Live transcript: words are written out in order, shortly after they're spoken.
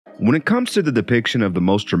When it comes to the depiction of the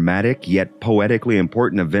most dramatic yet poetically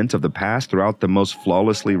important events of the past throughout the most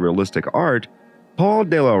flawlessly realistic art, Paul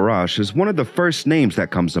Delaroche is one of the first names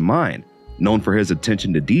that comes to mind. Known for his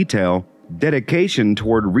attention to detail, dedication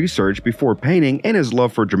toward research before painting, and his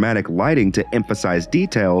love for dramatic lighting to emphasize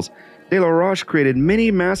details, Delaroche created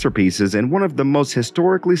many masterpieces, and one of the most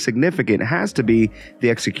historically significant has to be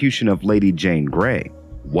the execution of Lady Jane Grey.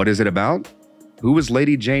 What is it about? Who is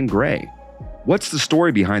Lady Jane Grey? What's the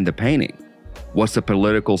story behind the painting? What's the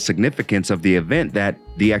political significance of the event that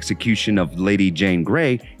the execution of Lady Jane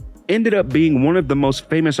Grey ended up being one of the most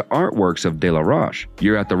famous artworks of Delaroche?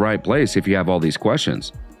 You're at the right place if you have all these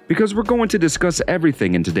questions, because we're going to discuss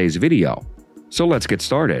everything in today's video. So let's get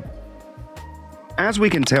started. As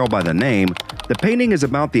we can tell by the name, the painting is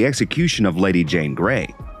about the execution of Lady Jane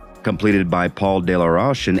Grey. Completed by Paul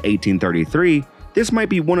Delaroche in 1833, this might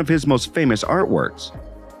be one of his most famous artworks.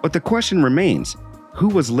 But the question remains, who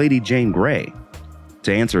was Lady Jane Grey?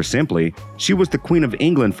 To answer simply, she was the Queen of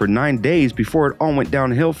England for 9 days before it all went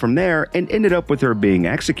downhill from there and ended up with her being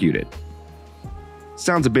executed.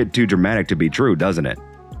 Sounds a bit too dramatic to be true, doesn't it?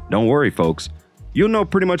 Don't worry, folks. You'll know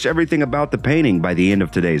pretty much everything about the painting by the end of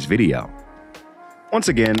today's video. Once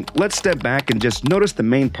again, let's step back and just notice the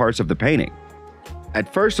main parts of the painting.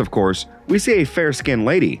 At first, of course, we see a fair-skinned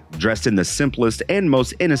lady dressed in the simplest and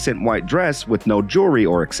most innocent white dress with no jewelry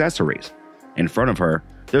or accessories. In front of her,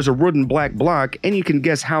 there's a wooden black block, and you can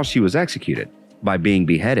guess how she was executed: by being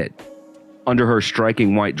beheaded. Under her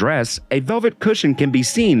striking white dress, a velvet cushion can be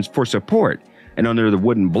seen for support, and under the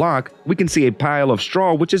wooden block, we can see a pile of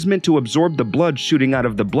straw which is meant to absorb the blood shooting out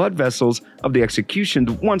of the blood vessels of the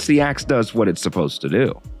execution once the axe does what it's supposed to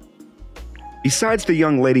do. Besides the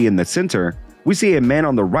young lady in the center, we see a man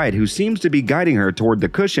on the right who seems to be guiding her toward the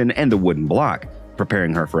cushion and the wooden block,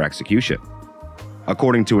 preparing her for execution.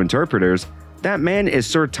 According to interpreters, that man is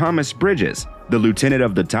Sir Thomas Bridges, the lieutenant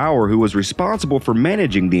of the Tower who was responsible for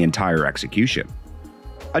managing the entire execution.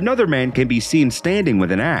 Another man can be seen standing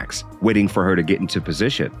with an axe, waiting for her to get into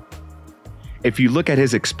position. If you look at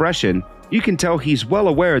his expression, you can tell he's well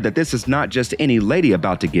aware that this is not just any lady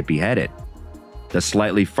about to get beheaded. The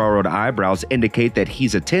slightly furrowed eyebrows indicate that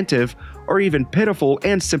he's attentive or even pitiful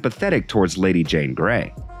and sympathetic towards Lady Jane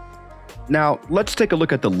Grey. Now, let's take a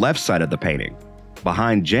look at the left side of the painting.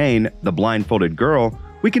 Behind Jane, the blindfolded girl,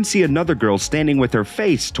 we can see another girl standing with her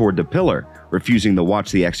face toward the pillar, refusing to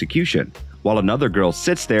watch the execution, while another girl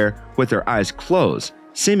sits there with her eyes closed,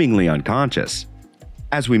 seemingly unconscious.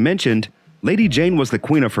 As we mentioned, Lady Jane was the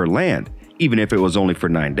queen of her land, even if it was only for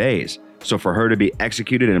 9 days. So for her to be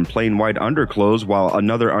executed in plain white underclothes while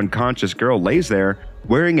another unconscious girl lays there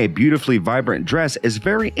wearing a beautifully vibrant dress is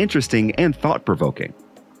very interesting and thought-provoking.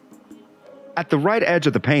 At the right edge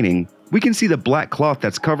of the painting, we can see the black cloth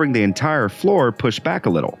that's covering the entire floor pushed back a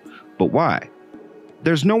little. But why?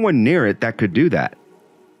 There's no one near it that could do that.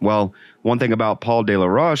 Well, one thing about Paul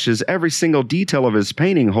Delaroche is every single detail of his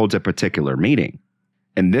painting holds a particular meaning.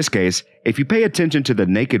 In this case, if you pay attention to the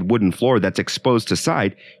naked wooden floor that's exposed to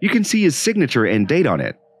sight, you can see his signature and date on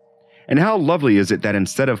it. And how lovely is it that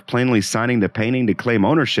instead of plainly signing the painting to claim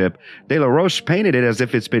ownership, Delaroche painted it as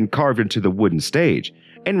if it's been carved into the wooden stage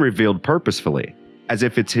and revealed purposefully, as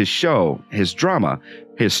if it's his show, his drama,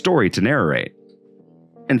 his story to narrate.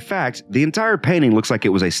 In fact, the entire painting looks like it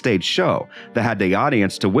was a stage show that had the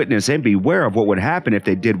audience to witness and beware of what would happen if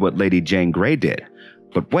they did what Lady Jane Grey did.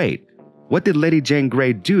 But wait, what did Lady Jane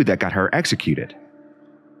Grey do that got her executed?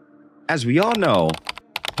 As we all know,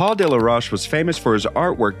 Paul Delaroche was famous for his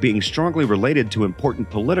artwork being strongly related to important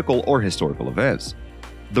political or historical events.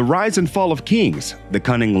 The rise and fall of kings, the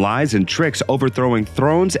cunning lies and tricks overthrowing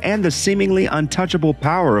thrones, and the seemingly untouchable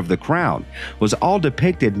power of the crown was all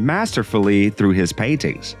depicted masterfully through his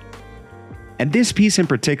paintings. And this piece in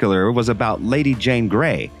particular was about Lady Jane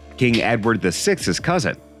Grey, King Edward VI's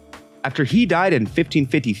cousin. After he died in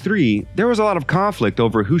 1553, there was a lot of conflict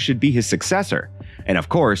over who should be his successor. And of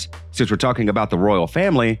course, since we're talking about the royal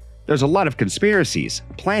family, there's a lot of conspiracies,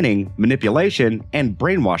 planning, manipulation, and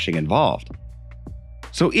brainwashing involved.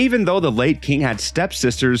 So even though the late king had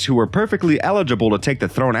stepsisters who were perfectly eligible to take the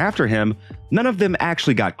throne after him, none of them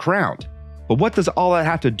actually got crowned. But what does all that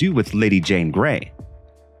have to do with Lady Jane Grey?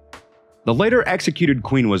 The later executed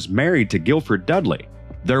queen was married to Guildford Dudley.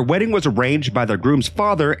 Their wedding was arranged by the groom's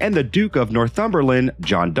father and the Duke of Northumberland,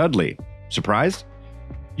 John Dudley. Surprised?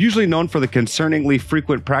 Usually known for the concerningly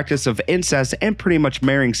frequent practice of incest and pretty much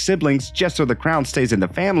marrying siblings just so the crown stays in the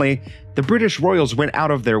family, the British royals went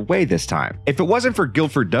out of their way this time. If it wasn't for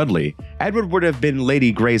Guildford Dudley, Edward would have been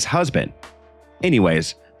Lady Grey's husband.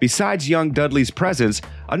 Anyways, Besides young Dudley's presence,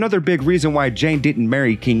 another big reason why Jane didn't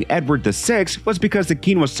marry King Edward VI was because the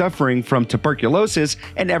king was suffering from tuberculosis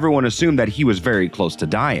and everyone assumed that he was very close to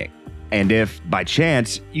dying. And if, by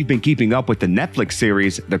chance, you've been keeping up with the Netflix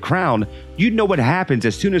series The Crown, you'd know what happens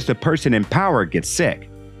as soon as the person in power gets sick.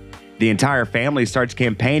 The entire family starts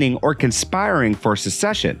campaigning or conspiring for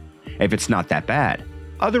secession, if it's not that bad.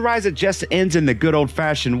 Otherwise, it just ends in the good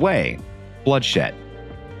old-fashioned way: bloodshed.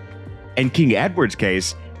 In King Edward's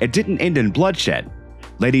case, it didn't end in bloodshed.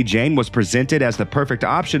 Lady Jane was presented as the perfect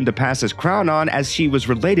option to pass his crown on as she was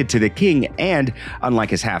related to the king and, unlike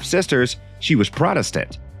his half-sisters, she was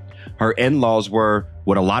Protestant. Her in-laws were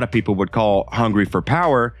what a lot of people would call hungry for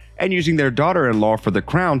power, and using their daughter-in-law for the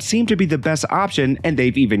crown seemed to be the best option, and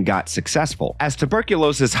they've even got successful. As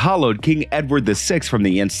tuberculosis hollowed King Edward VI from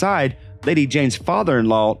the inside, Lady Jane's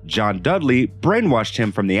father-in-law, John Dudley, brainwashed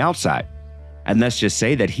him from the outside. And let's just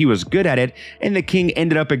say that he was good at it, and the king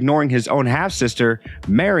ended up ignoring his own half-sister,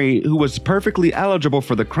 Mary, who was perfectly eligible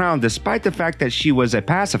for the crown despite the fact that she was a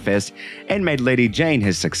pacifist, and made Lady Jane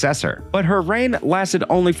his successor. But her reign lasted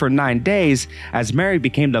only for 9 days, as Mary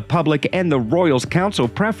became the public and the royals' council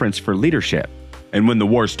preference for leadership. And when the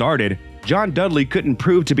war started, John Dudley couldn't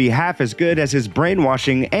prove to be half as good as his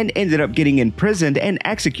brainwashing and ended up getting imprisoned and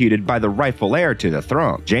executed by the rightful heir to the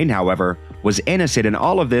throne. Jane, however, was innocent in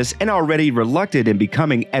all of this and already reluctant in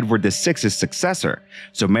becoming Edward VI's successor,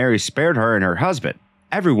 so Mary spared her and her husband.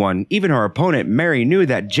 Everyone, even her opponent Mary, knew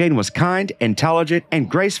that Jane was kind, intelligent, and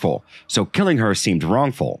graceful, so killing her seemed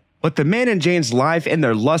wrongful. But the men in Jane's life and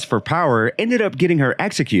their lust for power ended up getting her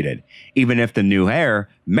executed, even if the new heir,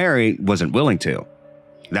 Mary, wasn't willing to.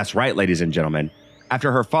 That's right, ladies and gentlemen.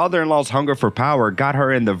 After her father-in-law's hunger for power got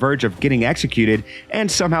her on the verge of getting executed and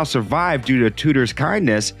somehow survived due to Tudor's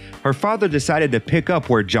kindness, her father decided to pick up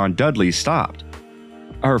where John Dudley stopped.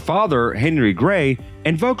 Her father, Henry Grey,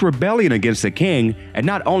 invoked rebellion against the king, and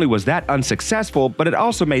not only was that unsuccessful, but it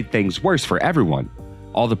also made things worse for everyone.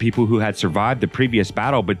 All the people who had survived the previous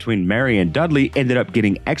battle between Mary and Dudley ended up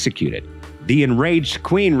getting executed. The enraged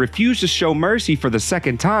queen refused to show mercy for the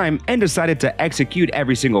second time and decided to execute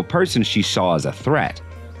every single person she saw as a threat.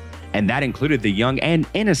 And that included the young and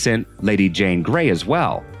innocent Lady Jane Grey as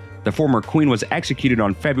well. The former queen was executed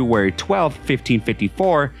on February 12,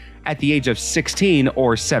 1554, at the age of 16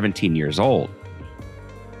 or 17 years old.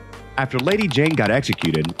 After Lady Jane got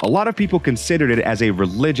executed, a lot of people considered it as a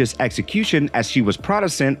religious execution as she was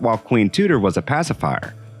Protestant while Queen Tudor was a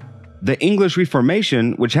pacifier. The English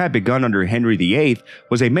Reformation, which had begun under Henry VIII,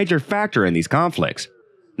 was a major factor in these conflicts.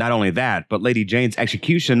 Not only that, but Lady Jane's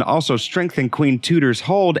execution also strengthened Queen Tudor's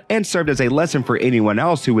hold and served as a lesson for anyone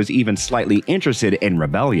else who was even slightly interested in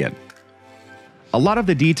rebellion. A lot of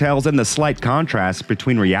the details and the slight contrast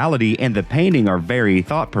between reality and the painting are very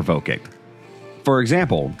thought-provoking. For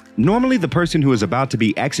example, normally the person who is about to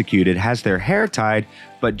be executed has their hair tied,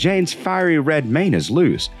 but Jane's fiery red mane is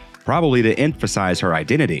loose, probably to emphasize her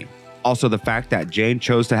identity. Also, the fact that Jane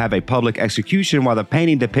chose to have a public execution while the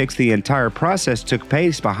painting depicts the entire process took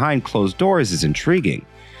place behind closed doors is intriguing.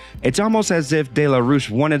 It's almost as if De La Roche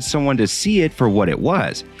wanted someone to see it for what it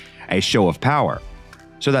was, a show of power,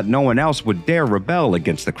 so that no one else would dare rebel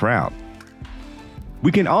against the crown.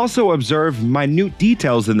 We can also observe minute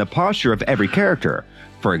details in the posture of every character.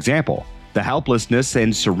 For example, the helplessness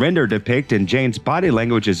and surrender depicted in Jane's body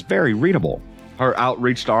language is very readable. Her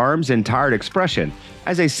outreached arms and tired expression,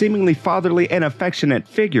 as a seemingly fatherly and affectionate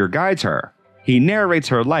figure guides her. He narrates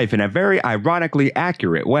her life in a very ironically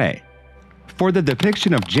accurate way. For the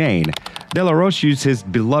depiction of Jane, De La Roche used his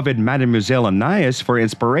beloved Mademoiselle Anais for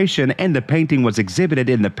inspiration, and the painting was exhibited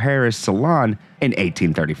in the Paris Salon in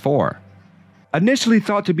 1834. Initially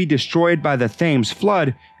thought to be destroyed by the Thames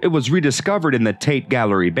flood, it was rediscovered in the Tate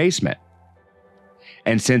Gallery basement.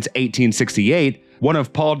 And since 1868, one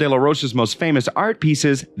of Paul De La Roche's most famous art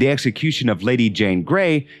pieces, The Execution of Lady Jane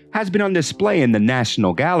Grey, has been on display in the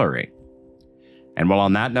National Gallery. And while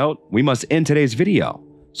on that note, we must end today's video,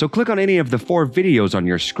 so click on any of the 4 videos on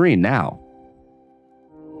your screen now.